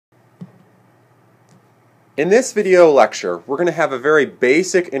In this video lecture, we're going to have a very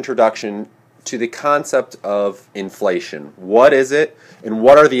basic introduction to the concept of inflation. What is it, and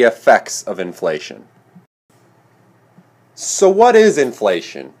what are the effects of inflation? So what is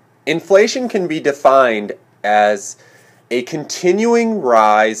inflation? Inflation can be defined as a continuing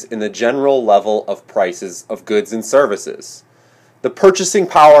rise in the general level of prices of goods and services. The purchasing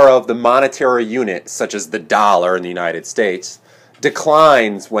power of the monetary unit, such as the dollar in the United States,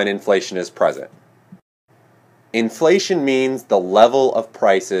 declines when inflation is present. Inflation means the level of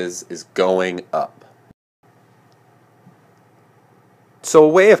prices is going up. So a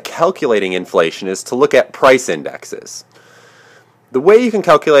way of calculating inflation is to look at price indexes. The way you can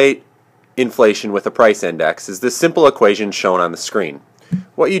calculate inflation with a price index is this simple equation shown on the screen.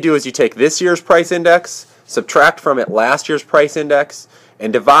 What you do is you take this year's price index, subtract from it last year's price index,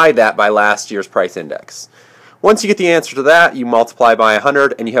 and divide that by last year's price index. Once you get the answer to that, you multiply by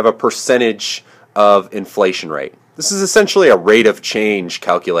 100 and you have a percentage of inflation rate. This is essentially a rate of change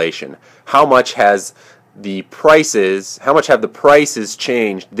calculation. How much have the prices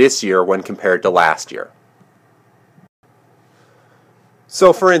changed this year when compared to last year?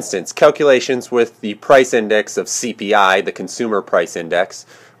 So for instance, calculations with the price index of CPI, the consumer price index,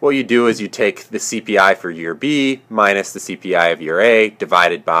 what you do is you take the CPI for year B minus the CPI of year A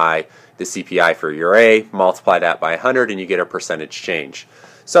divided by the CPI for year A, multiply that by 100 and you get a percentage change.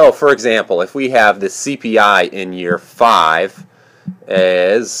 So for example, if we have the CPI in year 5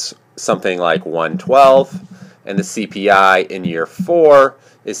 as something like 112 and the CPI in year 4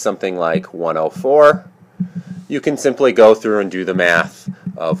 is something like 104, you can simply go through and do the math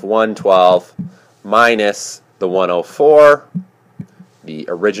of 112 minus the 104, the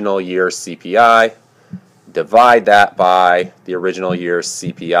original year's CPI, divide that by the original year's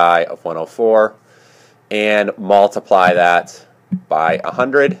CPI of 104, and multiply that by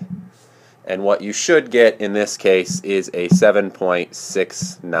 100. And what you should get in this case is a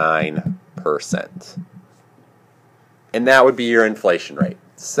 7.69%. And that would be your inflation rate,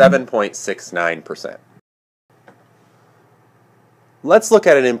 7.69%. Let's look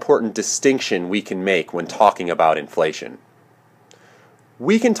at an important distinction we can make when talking about inflation.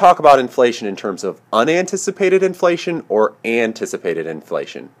 We can talk about inflation in terms of unanticipated inflation or anticipated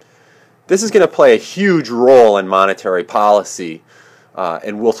inflation. This is going to play a huge role in monetary policy,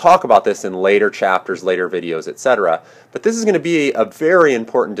 and we'll talk about this in later chapters, later videos, etc. But this is going to be a very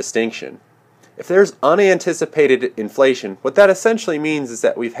important distinction. If there's unanticipated inflation, what that essentially means is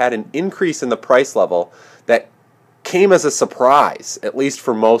that we've had an increase in the price level that came as a surprise, at least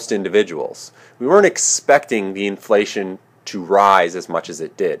for most individuals. We weren't expecting the inflation to rise as much as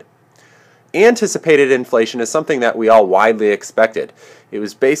it did. Anticipated inflation is something that we all widely expected. It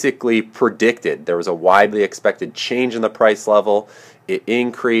was basically predicted. There was a widely expected change in the price level. It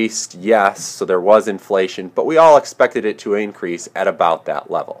increased, yes, so there was inflation, but we all expected it to increase at about that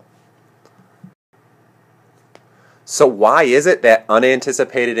level. So why is it that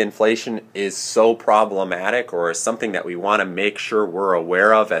unanticipated inflation is so problematic, or is something that we want to make sure we're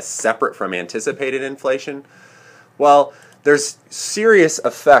aware of as separate from anticipated inflation? Well, there's serious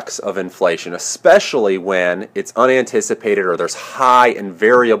effects of inflation, especially when it's unanticipated or there's high and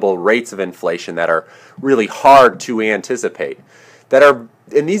variable rates of inflation that are really hard to anticipate.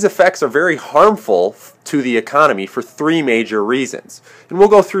 And these effects are very harmful to the economy for three major reasons. And we'll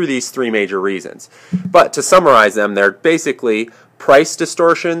go through these three major reasons. But to summarize them, they're basically price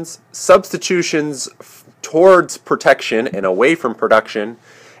distortions, substitutions towards protection and away from production,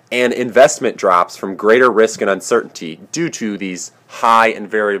 and investment drops from greater risk and uncertainty due to these high and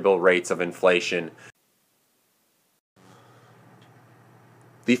variable rates of inflation.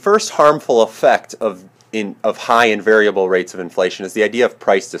 The first harmful effect of high and variable rates of inflation is the idea of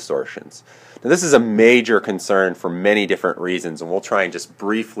price distortions. Now, this is a major concern for many different reasons, and we'll try and just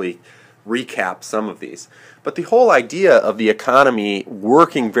briefly recap some of these. But the whole idea of the economy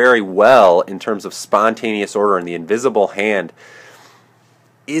working very well in terms of spontaneous order and the invisible hand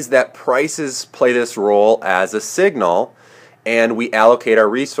is that prices play this role as a signal, and we allocate our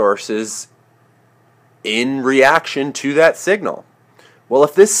resources in reaction to that signal. Well,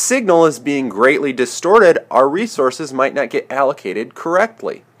 if this signal is being greatly distorted, our resources might not get allocated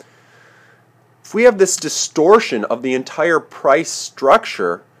correctly. If we have this distortion of the entire price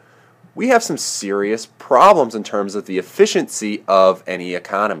structure, we have some serious problems in terms of the efficiency of any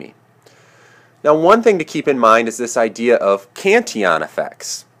economy. Now, one thing to keep in mind is this idea of Cantillon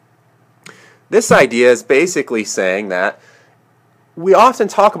effects. This idea is basically saying that we often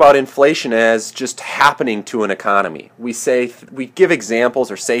talk about inflation as just happening to an economy. We give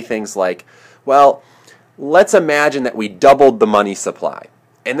examples or say things like, well, let's imagine that we doubled the money supply.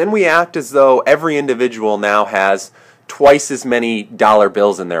 And then we act as though every individual now has twice as many dollar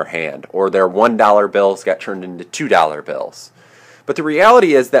bills in their hand, or their $1 bills got turned into $2 bills. But the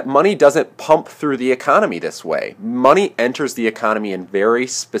reality is that money doesn't pump through the economy this way. Money enters the economy in very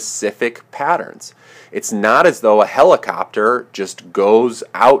specific patterns. It's not as though a helicopter just goes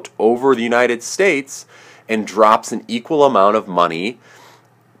out over the United States and drops an equal amount of money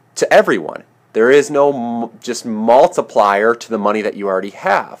to everyone. There is no just multiplier to the money that you already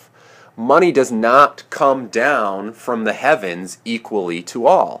have. Money does not come down from the heavens equally to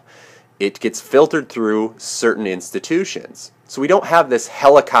all. It gets filtered through certain institutions. So we don't have this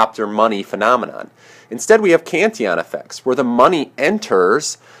helicopter money phenomenon. Instead, we have Cantillon effects, where the money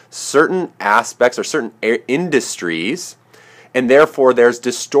enters certain aspects or certain industries, and therefore there's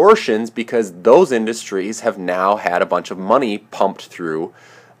distortions because those industries have now had a bunch of money pumped through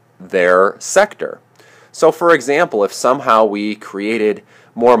their sector. So for example, if somehow we created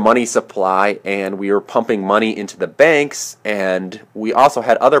more money supply and we were pumping money into the banks, and we also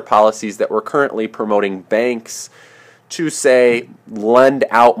had other policies that were currently promoting banks to, say, lend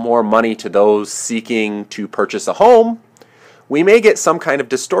out more money to those seeking to purchase a home, we may get some kind of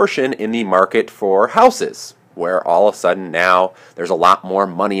distortion in the market for houses, where all of a sudden now there's a lot more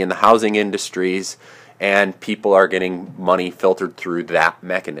money in the housing industries and people are getting money filtered through that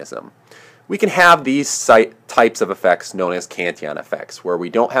mechanism. We can have these types of effects known as Cantillon effects, where we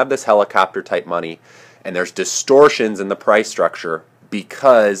don't have this helicopter type money and there's distortions in the price structure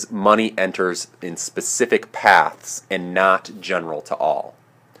because money enters in specific paths and not general to all.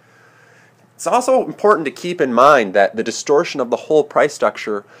 It's also important to keep in mind that the distortion of the whole price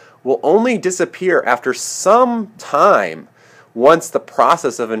structure will only disappear after some time once the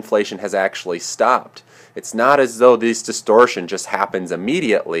process of inflation has actually stopped. It's not as though this distortion just happens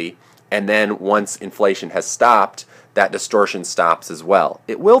immediately and then once inflation has stopped, that distortion stops as well.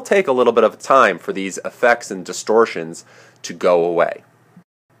 It will take a little bit of time for these effects and distortions to go away.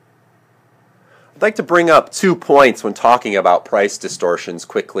 I'd like to bring up 2 points when talking about price distortions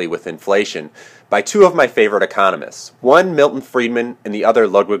quickly with inflation by 2 of my favorite economists, one Milton Friedman and the other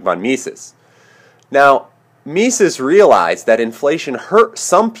Ludwig von Mises. Now, Mises realized that inflation hurt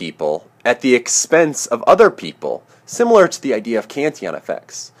some people at the expense of other people, similar to the idea of Cantillon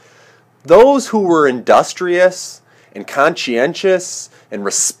effects. Those who were industrious and conscientious and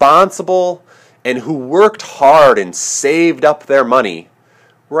responsible and who worked hard and saved up their money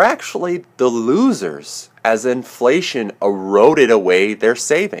were actually the losers as inflation eroded away their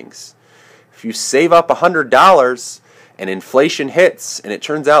savings. If you save up $100 and inflation hits and it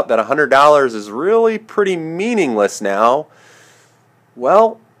turns out that $100 is really pretty meaningless now,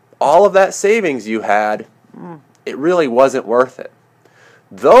 well, all of that savings you had, it really wasn't worth it.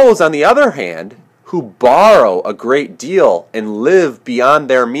 Those, on the other hand, who borrow a great deal and live beyond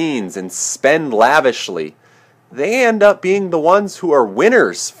their means and spend lavishly, they end up being the ones who are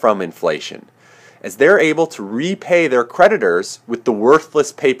winners from inflation, as they're able to repay their creditors with the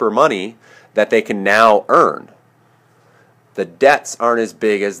worthless paper money that they can now earn. The debts aren't as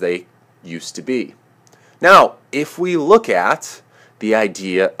big as they used to be. Now, if we look at the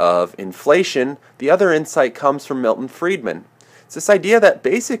idea of inflation, the other insight comes from Milton Friedman. It's this idea that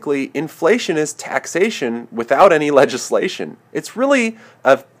basically inflation is taxation without any legislation. It's really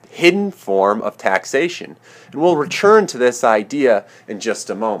a hidden form of taxation. And we'll return to this idea in just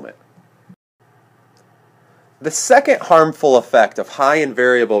a moment. The second harmful effect of high and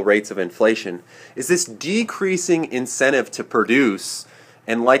variable rates of inflation is this decreasing incentive to produce,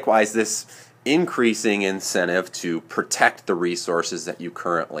 and likewise this increasing incentive to protect the resources that you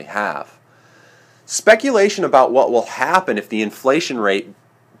currently have. Speculation about what will happen if the inflation rate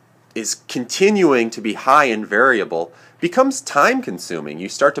is continuing to be high and variable becomes time-consuming. You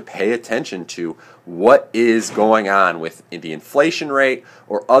start to pay attention to what is going on with the inflation rate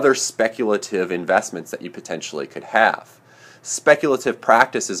or other speculative investments that you potentially could have. Speculative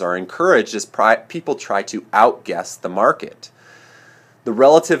practices are encouraged as people try to outguess the market. The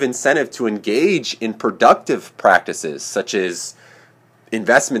relative incentive to engage in productive practices, such as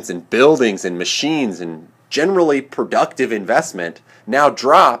investments in buildings and machines and generally productive investment, now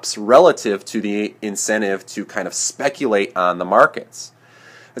drops relative to the incentive to kind of speculate on the markets.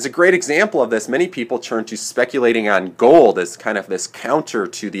 As a great example of this, many people turn to speculating on gold as kind of this counter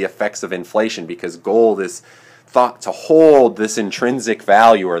to the effects of inflation, because gold is thought to hold this intrinsic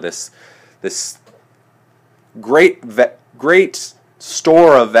value, or this great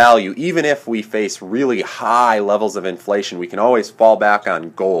store of value. Even if we face really high levels of inflation, we can always fall back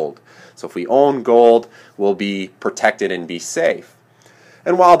on gold. So if we own gold, we'll be protected and be safe.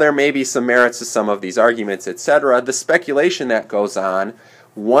 And while there may be some merits to some of these arguments, etc., the speculation that goes on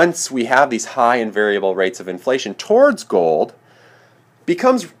once we have these high and variable rates of inflation towards gold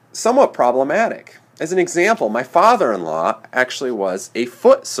becomes somewhat problematic. As an example, my father-in-law actually was a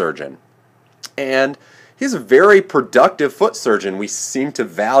foot surgeon, and he's a very productive foot surgeon. We seem to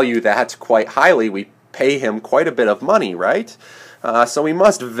value that quite highly. We pay him quite a bit of money, right? So we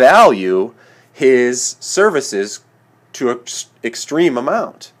must value his services to an extreme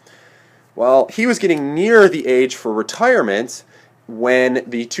amount. Well, he was getting near the age for retirement when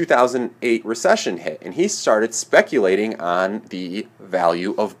the 2008 recession hit, and he started speculating on the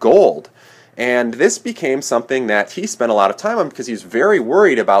value of gold. And this became something that he spent a lot of time on because he was very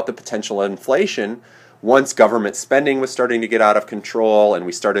worried about the potential inflation once government spending was starting to get out of control and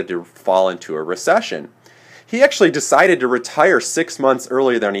we started to fall into a recession. He actually decided to retire 6 months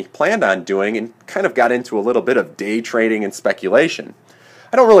earlier than he planned on doing and kind of got into a little bit of day trading and speculation.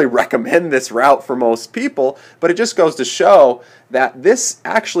 I don't really recommend this route for most people, but it just goes to show that this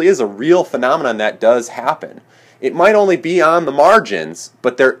actually is a real phenomenon that does happen. It might only be on the margins,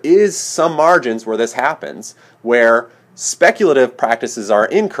 but there is some margins where this happens, where speculative practices are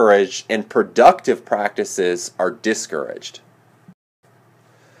encouraged and productive practices are discouraged.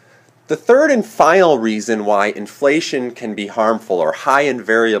 The third and final reason why inflation can be harmful, or high and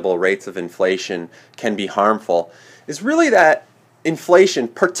variable rates of inflation can be harmful, is really that inflation,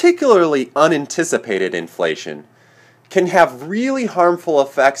 particularly unanticipated inflation, can have really harmful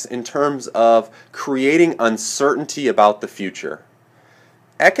effects in terms of creating uncertainty about the future.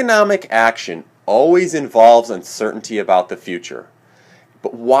 Economic action always involves uncertainty about the future,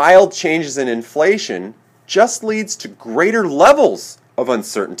 but wild changes in inflation just leads to greater levels of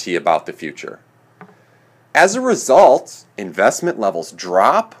uncertainty about the future. As a result, investment levels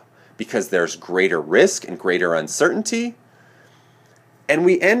drop because there's greater risk and greater uncertainty, and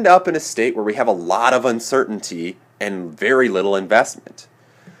we end up in a state where we have a lot of uncertainty and very little investment.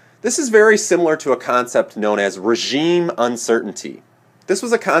 This is very similar to a concept known as regime uncertainty. This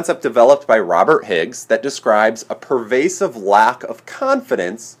was a concept developed by Robert Higgs that describes a pervasive lack of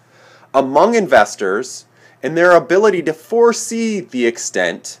confidence among investors in their ability to foresee the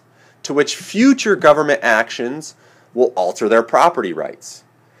extent to which future government actions will alter their property rights.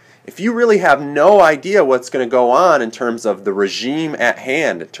 If you really have no idea what's going to go on in terms of the regime at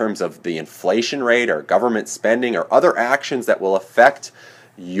hand, in terms of the inflation rate or government spending or other actions that will affect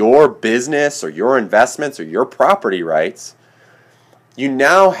your business or your investments or your property rights, you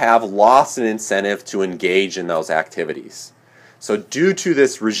now have lost an incentive to engage in those activities. So due to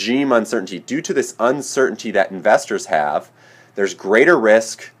this regime uncertainty, due to this uncertainty that investors have, there's greater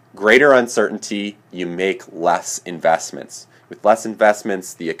risk, greater uncertainty, you make less investments. With less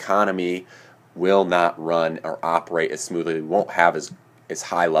investments, the economy will not run or operate as smoothly. We won't have as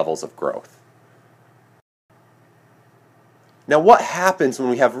high levels of growth. Now, what happens when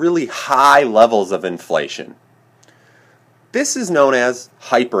we have really high levels of inflation? This is known as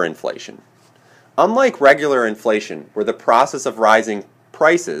hyperinflation. Unlike regular inflation, where the process of rising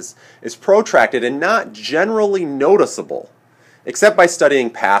prices is protracted and not generally noticeable, except by studying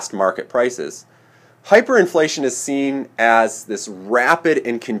past market prices, hyperinflation is seen as this rapid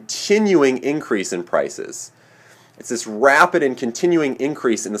and continuing increase in prices. It's this rapid and continuing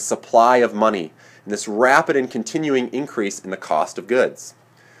increase in the supply of money, and this rapid and continuing increase in the cost of goods.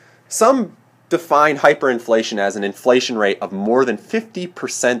 Some define hyperinflation as an inflation rate of more than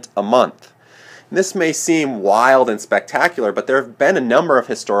 50% a month. And this may seem wild and spectacular, but there have been a number of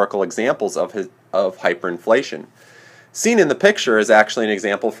historical examples of hyperinflation. Seen in the picture is actually an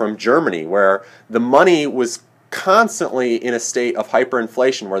example from Germany, where the money was constantly in a state of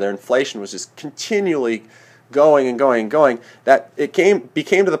hyperinflation, where their inflation was just continually going and going and going, that it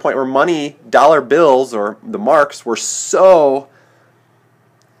became to the point where money, dollar bills, or the marks, were so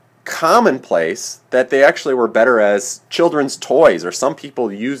commonplace that they actually were better as children's toys, or some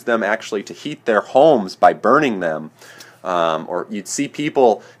people used them actually to heat their homes by burning them, or you'd see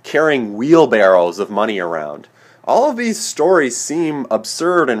people carrying wheelbarrows of money around. All of these stories seem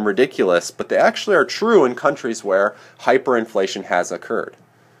absurd and ridiculous, but they actually are true in countries where hyperinflation has occurred.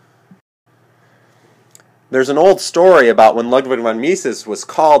 There's an old story about when Ludwig von Mises was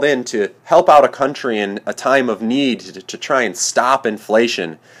called in to help out a country in a time of need to try and stop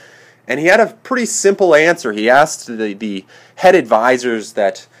inflation. And he had a pretty simple answer. He asked the head advisors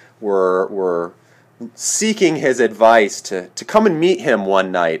that were seeking his advice to come and meet him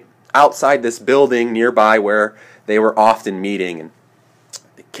one night outside this building nearby where they were often meeting. And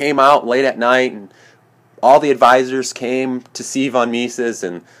they came out late at night, and all the advisors came to see von Mises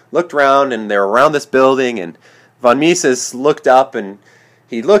and looked around, and they were around this building, and von Mises looked up and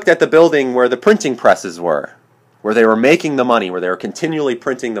he looked at the building where the printing presses were. where they were making the money, where they were continually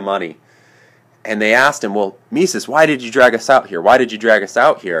printing the money. And they asked him, well, Mises, why did you drag us out here? Why did you drag us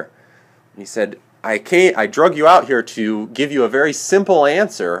out here? And he said, I drug you out here to give you a very simple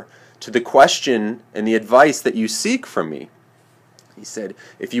answer to the question and the advice that you seek from me. He said,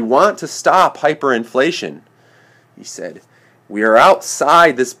 if you want to stop hyperinflation, he said, we are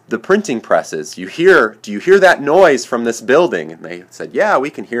outside the printing presses. Do you hear that noise from this building? And they said, yeah,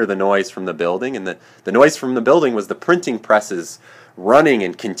 we can hear the noise from the building. And the noise from the building was the printing presses running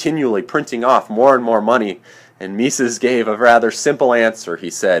and continually printing off more and more money. And Mises gave a rather simple answer. He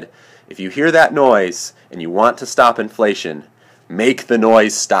said, if you hear that noise and you want to stop inflation, make the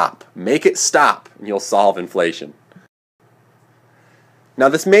noise stop. Make it stop, and you'll solve inflation. Now,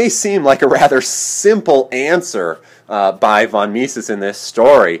 this may seem like a rather simple answer by von Mises in this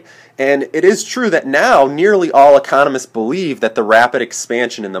story, and it is true that now nearly all economists believe that the rapid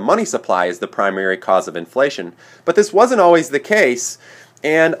expansion in the money supply is the primary cause of inflation. But this wasn't always the case,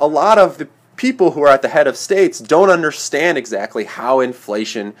 and a lot of the people who are at the head of states don't understand exactly how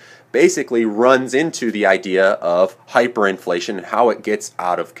inflation basically runs into the idea of hyperinflation and how it gets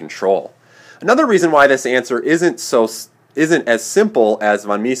out of control. Another reason why this answer isn't as simple as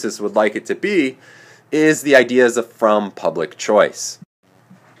von Mises would like it to be is the ideas from public choice.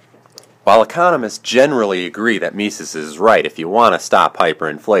 While economists generally agree that Mises is right, if you want to stop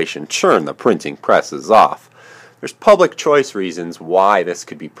hyperinflation, turn the printing presses off, there's public choice reasons why this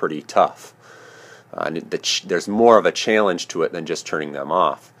could be pretty tough. There's more of a challenge to it than just turning them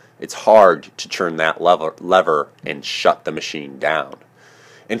off. It's hard to turn that lever and shut the machine down.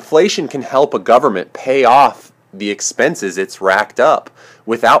 Inflation can help a government pay off the expenses it's racked up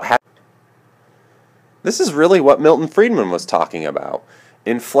without having. This is really what Milton Friedman was talking about.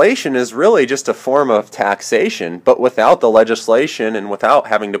 Inflation is really just a form of taxation, but without the legislation and without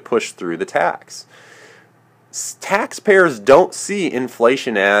having to push through the tax. Taxpayers don't see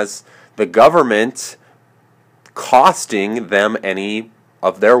inflation as the government costing them any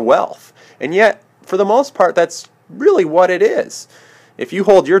of their wealth. And yet, for the most part, that's really what it is. If you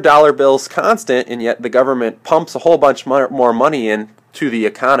hold your dollar bills constant and yet the government pumps a whole bunch more money into the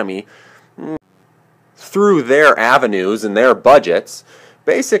economy through their avenues and their budgets,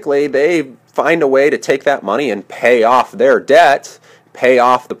 basically they find a way to take that money and pay off their debt, pay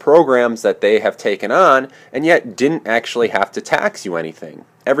off the programs that they have taken on, and yet didn't actually have to tax you anything.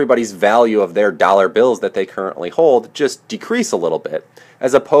 Everybody's value of their dollar bills that they currently hold just decrease a little bit,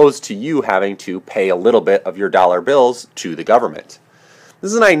 as opposed to you having to pay a little bit of your dollar bills to the government.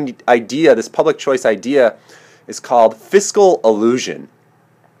 This is an idea, this public choice idea is called fiscal illusion.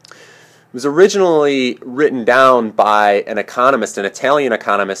 It was originally written down by an economist, an Italian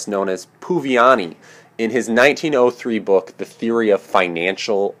economist known as Puviani, in his 1903 book, The Theory of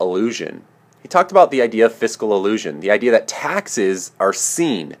Financial Illusion. He talked about the idea of fiscal illusion, the idea that taxes are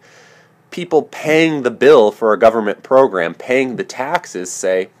seen. People paying the bill for a government program, paying the taxes,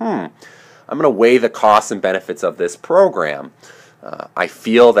 say, I'm going to weigh the costs and benefits of this program. I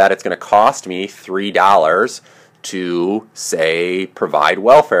feel that it's going to cost me $3 to, say, provide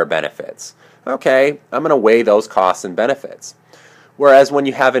welfare benefits. Okay, I'm going to weigh those costs and benefits. Whereas when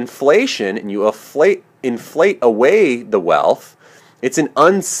you have inflation and you inflate away the wealth, it's an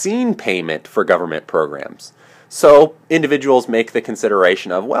unseen payment for government programs. So individuals make the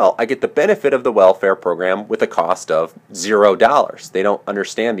consideration of, well, I get the benefit of the welfare program with a cost of $0. They don't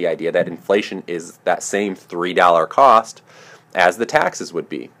understand the idea that inflation is that same $3 cost as the taxes would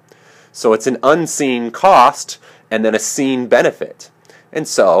be. So it's an unseen cost and then a seen benefit. And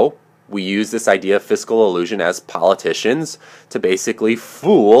so we use this idea of fiscal illusion as politicians to basically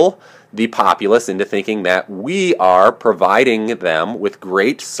fool the populace into thinking that we are providing them with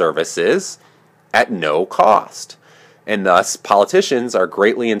great services at no cost. And thus, politicians are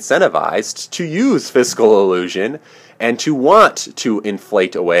greatly incentivized to use fiscal illusion and to want to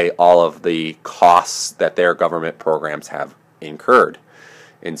inflate away all of the costs that their government programs have incurred.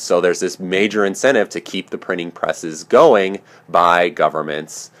 And so there's this major incentive to keep the printing presses going by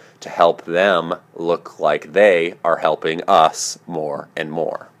governments to help them look like they are helping us more and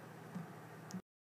more.